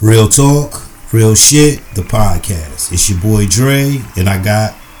Real talk, real shit, the podcast. It's your boy Dre, and I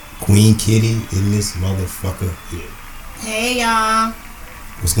got Queen Kitty in this motherfucker here. Hey y'all.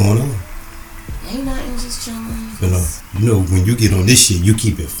 What's going on? Ain't nothing, just chilling. You know, when you get on this shit, you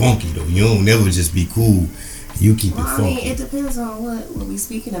keep it funky though. You don't never just be cool. You keep it funky. I mean, it depends on what we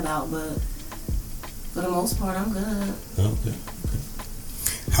speaking about, but for the most part, I'm good. Okay.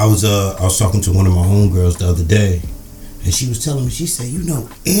 I was talking to one of my homegirls the other day, and she was telling me, she said, you know,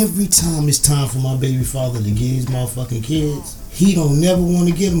 every time it's time for my baby father to get his motherfucking kids, he don't never want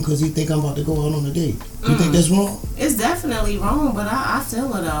to get them because he think I'm about to go out on a date. You think that's wrong? It's definitely wrong, but I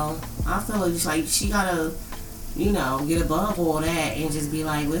feel it though. I feel it. Like she gotta, get above all that and just be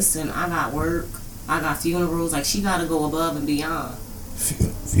like, listen, I got work, I got funerals. Like she gotta go above and beyond.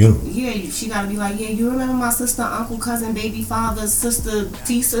 Funeral? Yeah, she gotta be like, yeah, you remember my sister, uncle, cousin, baby father, sister,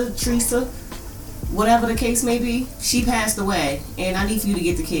 Teresa, whatever the case may be, she passed away, and I need for you to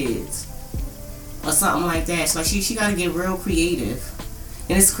get the kids. Or something like that. So like she gotta get real creative.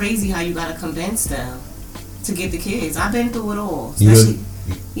 And it's crazy how you gotta convince them to get the kids. I've been through it all. Especially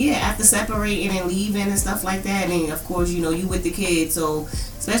after separating and leaving and stuff like that. And then of course, you with the kids, so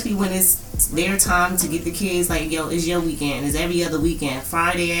especially when it's their time to get the kids, like, yo, it's your weekend, it's every other weekend,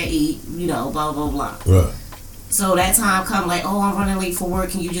 Friday at 8, blah blah blah. Right. So that time come like, oh, I'm running late for work,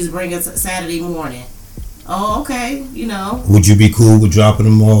 can you just bring us Saturday morning? Oh, okay, Would you be cool with dropping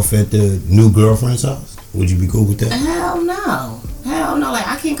them off at the new girlfriend's house? Would you be cool with that? Hell no. Like,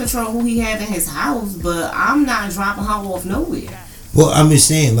 I can't control who he have in his house, but I'm not dropping her off nowhere. Well, I'm just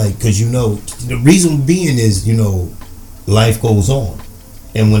saying, like, because, the reason being is, life goes on.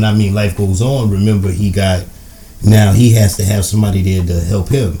 And when I mean life goes on, remember now he has to have somebody there to help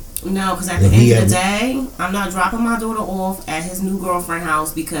him. No, because at the end of the day, I'm not dropping my daughter off at his new girlfriend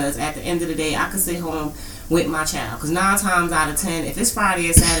house, because at the end of the day, I could sit home with my child. Because 9 times out of 10, if it's Friday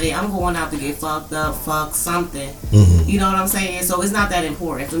or Saturday, I'm going out to get fucked up, fuck something. Mm-hmm. You know what I'm saying? So it's not that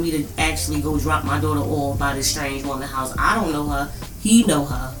important for me to actually go drop my daughter off by this strange woman house. I don't know her. He know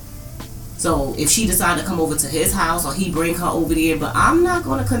her. So if she decided to come over to his house, or he bring her over there, but I'm not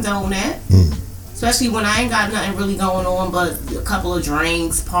going to condone that. Mm. Especially when I ain't got nothing really going on but a couple of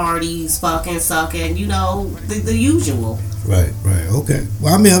drinks, parties, fucking, sucking, the usual. Right, okay.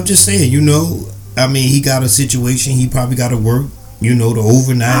 Well, I mean, I'm just saying, he got a situation, he probably got to work, the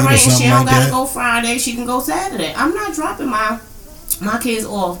overnight or something like that. She don't got to go Friday, she can go Saturday. I'm not dropping my kids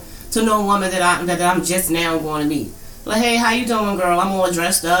off to no woman that I'm just now going to meet. Like, hey, how you doing, girl? I'm all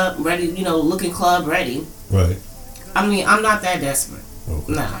dressed up, ready, looking club ready. Right. I mean, I'm not that desperate.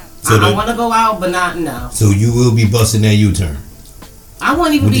 Okay. No. So I want to go out, but no. So you will be busting that U-turn? I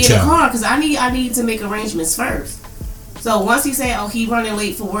won't even be in the car, because I need to make arrangements first. So once he say, oh, he running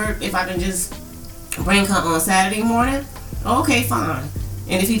late for work, if I can just bring her on Saturday morning, okay, fine.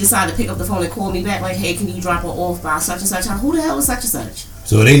 And if he decide to pick up the phone and call me back, like, hey, can you drop her off by such and such? Who the hell is such and such?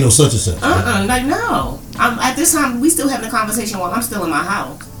 So it ain't no such and such. Like, no. At this time, we still having a conversation while I'm still in my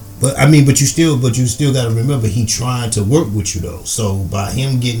house. But I mean, but you still got to remember, he trying to work with you though. So by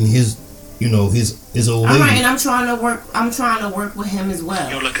him getting his old lady. All right, and I'm trying to work with him as well.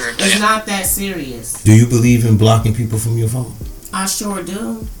 It's not that serious. Do you believe in blocking people from your phone? I sure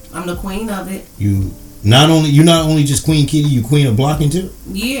do. I'm the queen of it. You're not only just Queen Kitty, you queen of blocking too?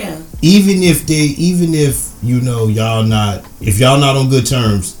 Yeah. Even if y'all not on good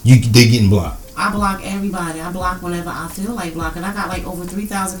terms, they getting blocked. I block everybody. I block whenever I feel like blocking. I got like over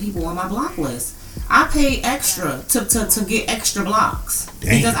 3,000 people on my block list. I pay extra to get extra blocks.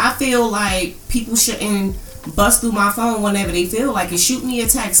 Damn. Because I feel like people shouldn't bust through my phone whenever they feel like it. Shoot me a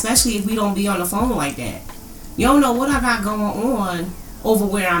text, especially if we don't be on the phone like that. You don't know what I got going on over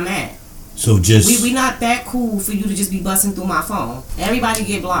where I'm at. So just we not that cool for you to just be busting through my phone. Everybody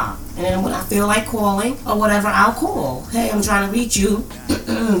get blocked. And then when I feel like calling or whatever, I'll call. Hey, I'm trying to reach you.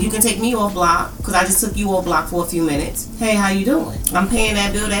 You can take me off block, because I just took you off block for a few minutes. Hey, how you doing? I'm paying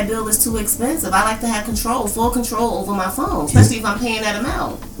that bill. That bill is too expensive. I like to have full control over my phone, especially if I'm paying that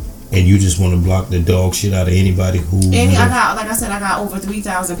amount. And you just want to block the dog shit out of anybody who... And I got over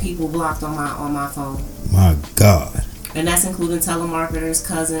 3,000 people blocked on my phone. My God. And that's including telemarketers,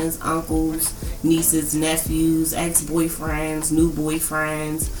 cousins, uncles, nieces, nephews, ex-boyfriends, new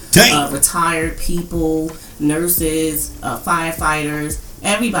boyfriends, retired people, nurses, firefighters,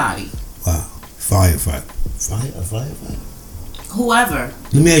 everybody. Wow. Firefighter. Whoever.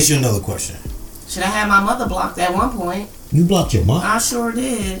 Let me ask you another question. Should I have my mother blocked at one point? You blocked your mom? I sure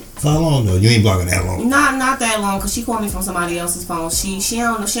did. For how long though? You ain't blocking that long. Not that long, because she called me from somebody else's phone. She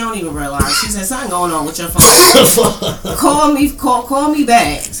don't even realize. She said, something going on with your phone. Call me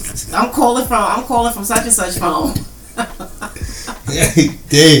back. I'm calling from such and such phone.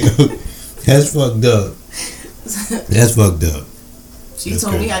 Damn. That's fucked up. That's fucked up. She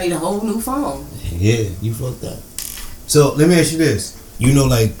told me I need a whole new phone. Yeah, you fucked up. So let me ask you this. You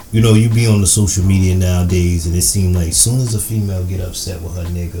know, you be on the social media nowadays, and it seems like as soon as a female get upset with her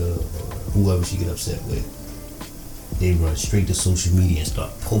nigga or whoever she get upset with, they run straight to social media and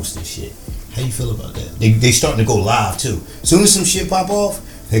start posting shit. How you feel about that? They starting to go live too. As soon as some shit pop off,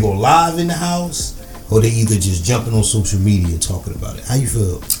 they go live in the house, or they either just jumping on social media talking about it. How you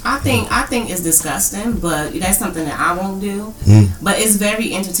feel? I think it's disgusting, but that's something that I won't do. But it's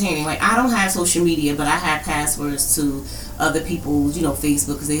very entertaining. Like, I don't have social media, but I have passwords to other people's,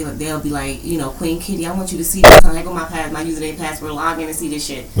 Facebook, because they'll be like, Queen Kitty, I want you to see this. I go my username, password, log in and see this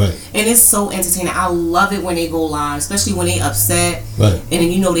shit. Right. And it's so entertaining. I love it when they go live, especially when they upset. Right. And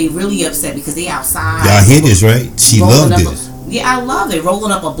then they really upset because they outside. Y'all hear this, right? She loved this. Yeah, I love it.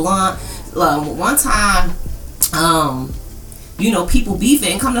 Rolling up a blunt. One time, people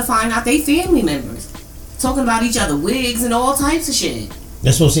beefing, come to find out they family members talking about each other, wigs and all types of shit.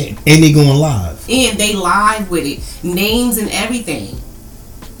 That's what I'm saying. And they going live. And they live with it, names and everything.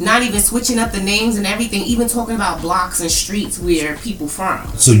 Not even switching up the names and everything, even talking about blocks and streets where people from.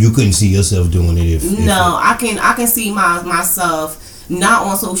 So you couldn't see yourself doing it I can see myself not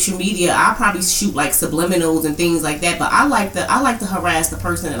on social media. I probably shoot like subliminals and things like that, but I like to harass the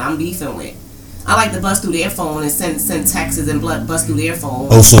person that I'm beefing with. I like to bust through their phone and send texts and bust through their phone.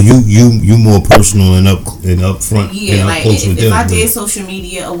 Oh, so you more personal and up front. Yeah, like if I did social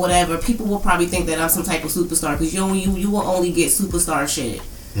media or whatever, people will probably think that I'm some type of superstar, because you will only get superstar shit.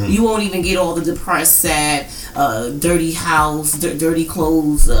 You won't even get all the depressed, sad, dirty house, dirty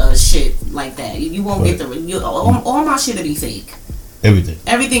clothes, shit like that. You won't get all my shit will be fake.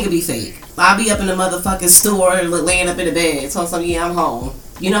 Everything will be fake. I'll be up in the motherfucking store, laying up in the bed, telling somebody, I'm home.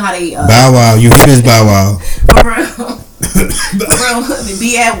 You know how they Bow Wow, you hear this, Bow Wow? For real,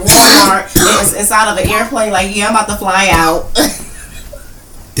 be at Walmart inside of an airplane, like, I'm about to fly out.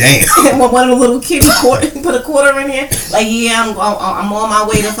 Damn. One of the little kitty put a quarter in here, like, I'm on my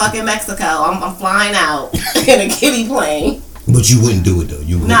way to fucking Mexico. I'm flying out in a kitty plane. But you wouldn't do it though.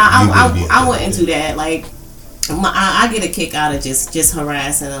 I wouldn't do that. Like, I get a kick out of just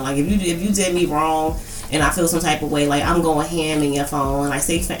harassing them. Like, if you did me wrong and I feel some type of way, like, I'm going ham in your phone. Like,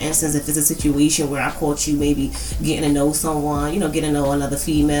 say for instance, if it's a situation where I caught you maybe getting to know someone, getting to know another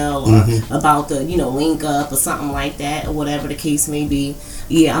female, or about the, link up or something like that, or whatever the case may be.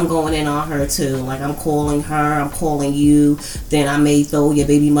 Yeah, I'm going in on her too. Like, I'm calling her, I'm calling you. Then I may throw your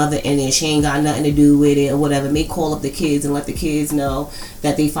baby mother in there. She ain't got nothing to do with it or whatever. May call up the kids and let the kids know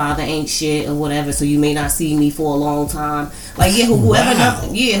that their father ain't shit or whatever. So you may not see me for a long time. Like,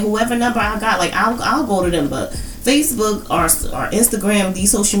 whoever number I got, like, I'll go to them. But Facebook or Instagram,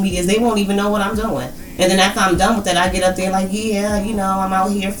 these social medias, they won't even know what I'm doing. And then after I'm done with that, I get up there like, I'm out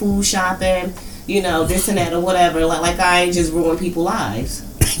here food shopping, this and that or whatever. Like I ain't just ruin people's lives.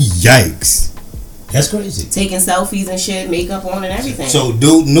 Yikes. That's crazy. Taking selfies and shit, makeup on and everything. So,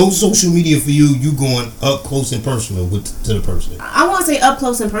 no social media for you. You going up close and personal to the person. I want to say up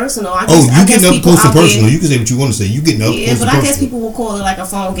close and personal. You getting up close and personal. You can say what you want to say. You getting up close and personal. Yeah, but I guess people will call it like a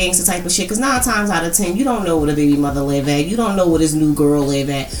phone gangster type of shit. Because 9 times out of 10, you don't know where the baby mother live at. You don't know where this new girl live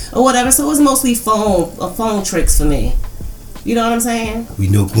at or whatever. So it's mostly phone tricks for me. You know what I'm saying? We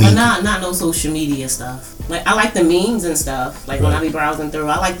know Queen. But not no social media stuff. Like, I like the memes and stuff. Like, when I be browsing through,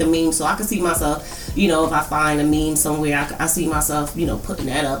 I like the memes, so I can see myself, if I find a meme somewhere, I see myself, putting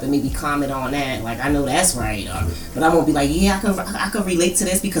that up and maybe comment on that. Like, I know that's right. But I won't be like, I can relate to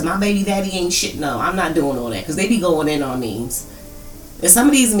this because my baby daddy ain't shit. No, I'm not doing all that, because they be going in on memes. And some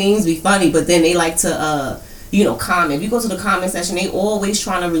of these memes be funny, but then they like to, comment. If you go to the comment section, they always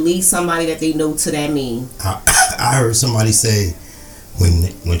trying to relate somebody that they know to that meme. I heard somebody say,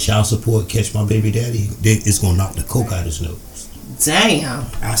 when child support catch my baby daddy, it's gonna knock the coke out his nose. Damn.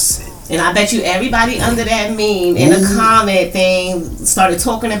 I said. And I bet you everybody under that meme in a comment thing started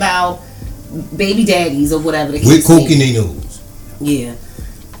talking about baby daddies or whatever the case. With coke in their nose. Yeah.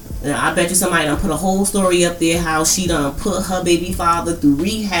 And I bet you somebody done put a whole story up there how she done put her baby father through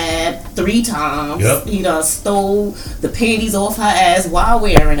rehab 3 times. Yep. He done stole the panties off her ass while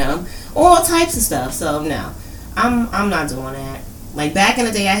wearing them. All types of stuff. So no, I'm not doing that. Like, back in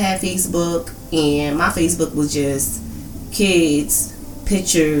the day, I had Facebook, and my Facebook was just kids,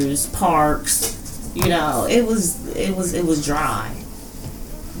 pictures, parks. It was dry.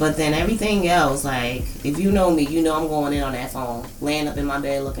 But then everything else, like, if you know me, I'm going in on that phone, laying up in my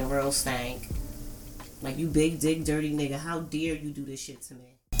bed looking real stank. Like, you big dick dirty nigga, how dare you do this shit to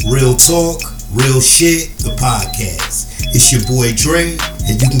me? Real talk, real shit, the podcast. It's your boy Dre,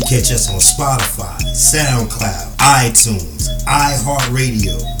 and you can catch us on Spotify, SoundCloud, iTunes,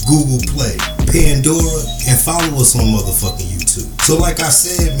 iHeartRadio, Google Play, Pandora, and follow us on motherfucking YouTube. So like I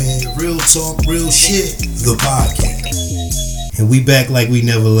said, man, real talk, real shit, the podcast. And we back like we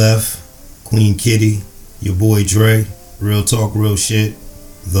never left. Queen Kitty, your boy Dre, real talk, real shit,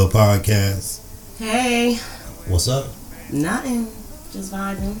 the podcast. Hey. What's up? Nothing. Just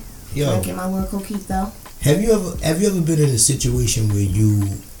vibing. Yo. Trying to get my little coquito. Have you ever been in a situation where you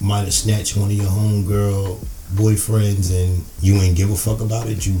might have snatched one of your homegirl boyfriends and you ain't give a fuck about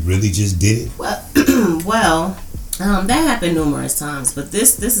it? You really just did it? Well, that happened numerous times, but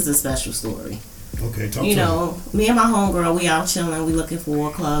this is a special story. Okay, talk You to know, me and my homegirl, we out chilling. We looking for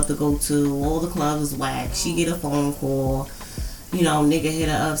a club to go to. All the clubs is whack. She get a phone call. You know, nigga hit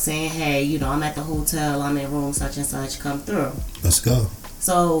her up saying, hey, you know, I'm at the hotel. I'm in room such and such. Come through. Let's go.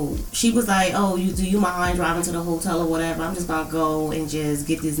 So she was like, oh, do you mind driving to the hotel or whatever? I'm just going to go and just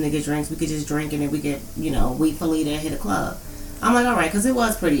get these nigga drinks. We could just drink and then we could, you know, wait for later and hit a club. I'm like, all right, because it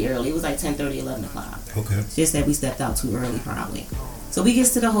was pretty early. It was like 10:30, 11 o'clock. Okay. Just that we stepped out too early probably. So we get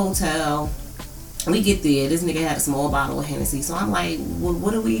to the hotel. We get there. This nigga had a small bottle of Hennessy. So I'm like,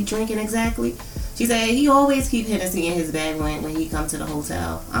 what are we drinking exactly? She said, he always keep Hennessy in his bag when he come to the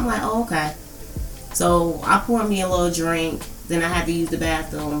hotel. I'm like, oh, okay. So I poured me a little drink. Then I had to use the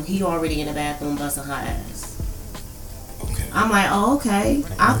bathroom. He already in the bathroom busting her ass. Okay. I'm like, oh, okay.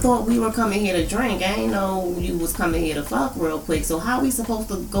 I thought we were coming here to drink. I ain't know you was coming here to fuck real quick. So how we supposed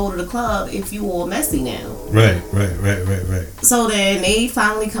to go to the club if you all messy now? Right. So then they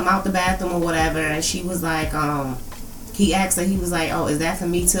finally come out the bathroom or whatever, and she was like, he asked her, he was like, oh, is that for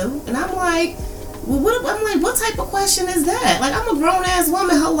me too? And I'm like, well, what type of question is that? Like, I'm a grown ass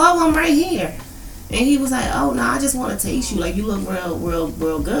woman. Hello, I'm right here. And he was like, oh, no, I just want to taste you. Like, you look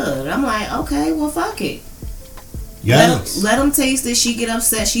real good. I'm like, okay, well, fuck it. Yes. Let him taste it. She get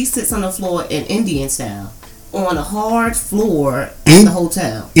upset. She sits on the floor in Indian style. On a hard floor in the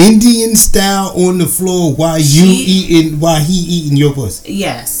hotel. Indian style on the floor while he eating your pussy.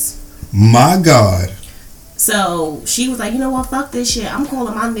 Yes. My God. So she was like, you know what? Fuck this shit. I'm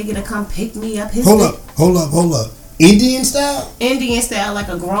calling my nigga to come pick me up. Hold up. Indian style? Indian style, like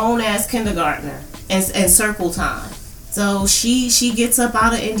a grown ass kindergartner, and circle time. So she gets up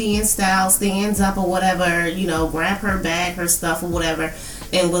out of Indian style, stands up or whatever, you know, grab her bag, her stuff or whatever,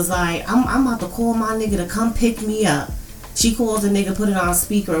 and was like, I'm about to call my nigga to come pick me up. She calls the nigga, put it on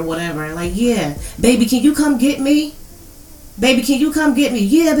speaker or whatever, like, yeah, baby, can you come get me? Baby, can you come get me?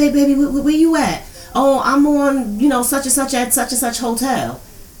 Yeah, baby, where you at? Oh, I'm on, you know, such and such at such and such hotel.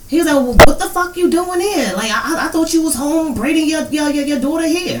 He was like, well, what the fuck you doing here? Like, I thought you was home bringing your daughter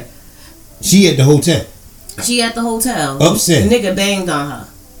here. She at the hotel. She at the hotel. Upset. The nigga banged on her.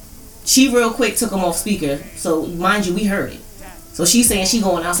 She real quick took him off speaker. So, mind you, we heard it. So, she's saying she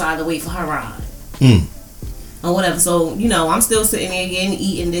going outside to wait for her ride. Or whatever. So, you know, I'm still sitting there getting,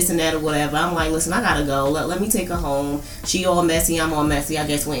 eating this and that or whatever. I'm like, listen, I gotta go. Let me take her home. She all messy. I'm all messy. I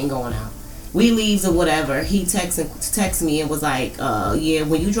guess we ain't going out. We leaves or whatever. He texts me and was like, yeah,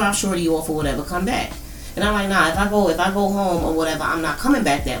 when you drop Shorty off or whatever, come back. And I'm like, nah, if I go home or whatever, I'm not coming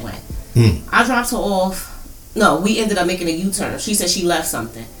back that way. I dropped her off. No, we ended up making a U-turn. She said she left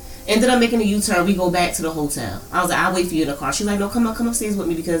something. Ended up making a U-turn. We go back to the hotel. I was like, I'll wait for you in the car. She's like, no, come upstairs with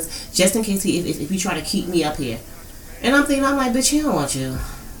me because just in case if you try to keep me up here. And I'm thinking, I'm like, bitch, he don't want you.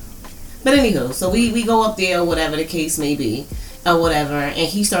 But anywho, so we go up there or whatever the case may be. Or whatever, and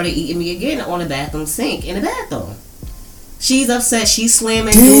he started eating me again on the bathroom sink in the bathroom. She's upset. She's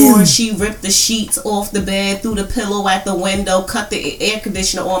slamming doors. She ripped the sheets off the bed, threw the pillow at the window, cut the air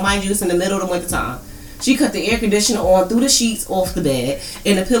conditioner on. Mind you, it's in the middle of the winter time. She cut the air conditioner on, threw the sheets off the bed,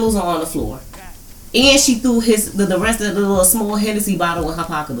 and the pillows are on the floor. And she threw the rest of the little small Hennessy bottle in her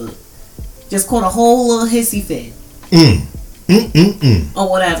pocketbook. Just caught a whole little hissy fit. Or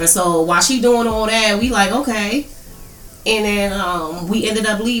whatever. So while she doing all that, we like, okay. And then we ended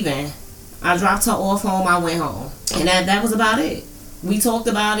up leaving. I dropped her off home. I went home. And that was about it. We talked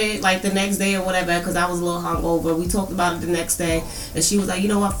about it like the next day or whatever because I was a little hungover. We talked about it the next day. And she was like, you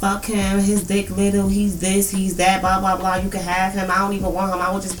know what? Fuck him. His dick little. He's this. He's that. Blah, blah, blah. You can have him. I don't even want him.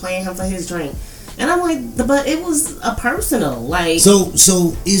 I was just playing him for his drink. And I'm like, but it was a personal. Like. So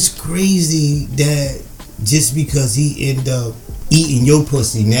it's crazy that just because he ended up eating your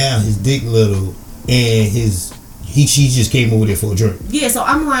pussy, now his dick little and she just came over there for a drink. Yeah, so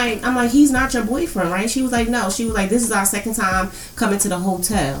I'm like, he's not your boyfriend, right? She was like, no. She was like, this is our second time coming to the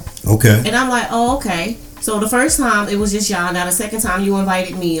hotel. Okay. And I'm like, oh, okay. So the first time it was just y'all. Now the second time you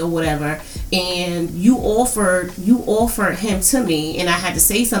invited me or whatever, and you offered him to me, and I had to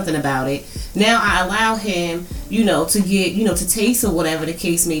say something about it. Now I allow him, to get, to taste or whatever the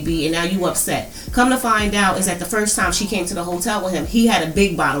case may be, and now you upset. Come to find out is that the first time she came to the hotel with him, he had a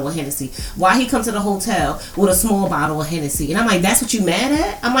big bottle of Hennessy. Why he come to the hotel with a small bottle of Hennessy? And I'm like, that's what you mad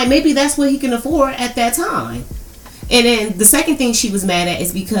at? I'm like, maybe that's what he can afford at that time. And then the second thing she was mad at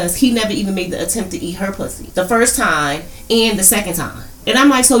is because he never even made the attempt to eat her pussy. The first time and the second time. And I'm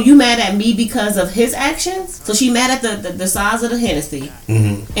like, so you mad at me because of his actions? So she mad at the size of the Hennessy,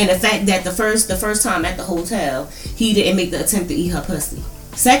 and the fact that the first time at the hotel he didn't make the attempt to eat her pussy.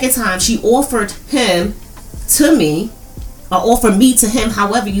 Second time she offered him to me, or offered me to him,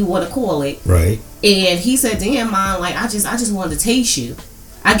 however you want to call it. Right. And he said, "Damn, Mom, like I just wanted to taste you."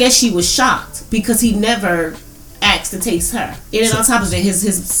 I guess she was shocked because he never asked to taste her. And then on top of it,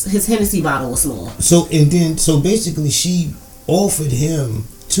 his Hennessy bottle was small. So basically she offered him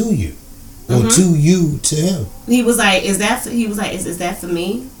to you, or to you to him. He was like, is that for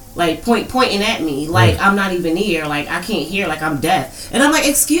me? Like pointing at me, like I'm not even here, like I can't hear, like I'm deaf. And I'm like,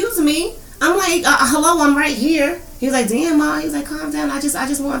 excuse me. I'm like, hello, I'm right here. He's like, damn, Mom. He's like, calm down. I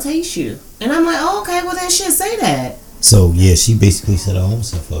just want to taste you. And I'm like, oh, okay, well then shit, say that. So yeah, she basically set her own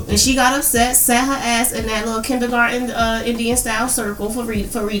stuff up. And she got upset, sat her ass in that little kindergarten Indian style circle for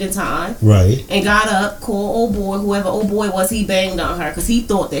reading time. Right. And got up, called old boy, whoever old boy was, he banged on her because he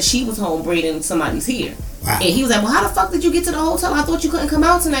thought that she was home braiding somebody's hair. Wow. And he was like, well, how the fuck did you get to the hotel? I thought you couldn't come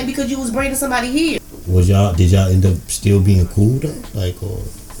out tonight because you was braiding somebody's hair. Did y'all end up still being cool though? Like, or?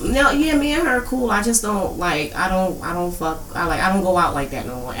 No, yeah, me and her are cool. I just don't like. I don't go out like that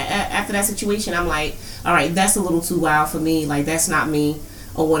no more. After that situation, I'm like, all right, that's a little too wild for me. Like, that's not me,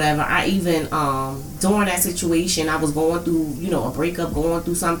 or whatever. I even during that situation, I was going through, a breakup, going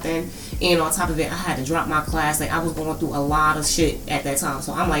through something, and on top of it, I had to drop my class. Like, I was going through a lot of shit at that time.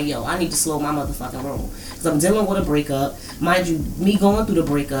 So I'm like, yo, I need to slow my motherfucking roll. Because I'm dealing with a breakup. Mind you, me going through the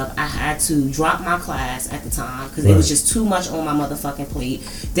breakup, I had to drop my class at the time because it was just too much on my motherfucking plate.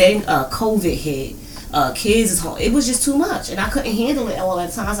 Then COVID hit. Kids is home. It was just too much. And I couldn't handle it all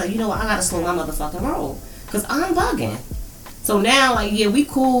at the time. I was like, you know what? I got to slow my motherfucking roll. Because I'm bugging. So now, like, yeah, we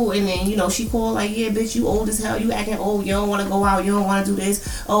cool. And then, she called, like, yeah, bitch, you old as hell. You acting old. You don't want to go out. You don't want to do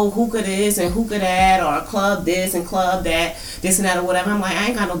this. Oh, hookah this and hookah that. Or club this and club that. This and that or whatever. I'm like, I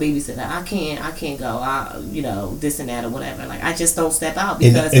ain't got no babysitter. I can't go. This and that or whatever. Like, I just don't step out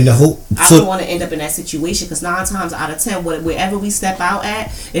because I don't want to end up in that situation. Because 9 times out of 10, wherever we step out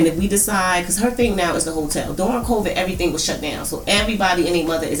at, and if we decide, because her thing now is the hotel. During COVID, everything was shut down. So everybody and their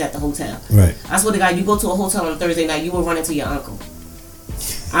mother is at the hotel. Right. I swear to God, you go to a hotel on a Thursday night, you will run into your uncle.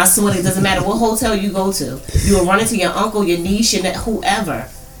 I swear it doesn't matter what hotel you go to. You will run into your uncle, your niece, your whoever.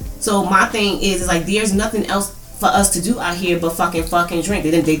 So my thing is like there's nothing else for us to do out here but fucking drink.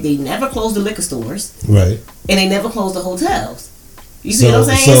 They never close the liquor stores. Right. And they never close the hotels. You see what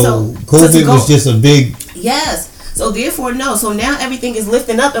I'm saying? So COVID was just a big... Yes. So therefore, no. So now everything is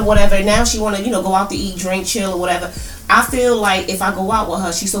lifting up and whatever. Now she want to, go out to eat, drink, chill or whatever. I feel like if I go out with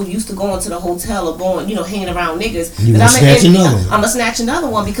her, she's so used to going to the hotel or going, hanging around niggas. I'm gonna snatch another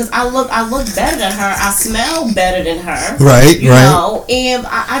one because I look better than her. I smell better than her. Right. You know, and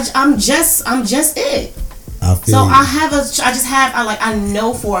I'm just it. I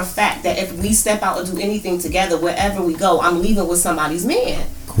know for a fact that if we step out and do anything together, wherever we go, I'm leaving with somebody's man.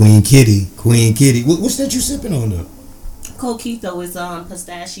 Queen Kitty. What's that you sipping on though? Coquito is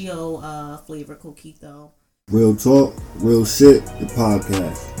pistachio flavor Coquito. Real talk, real shit, the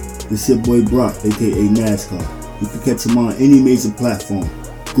podcast. This your boy Brock, aka NASCAR. You can catch him on any major platform: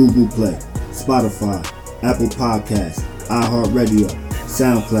 Google Play, Spotify, Apple Podcasts, iHeartRadio,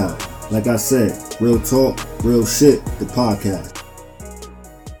 SoundCloud. Like I said, real talk, real shit, the podcast.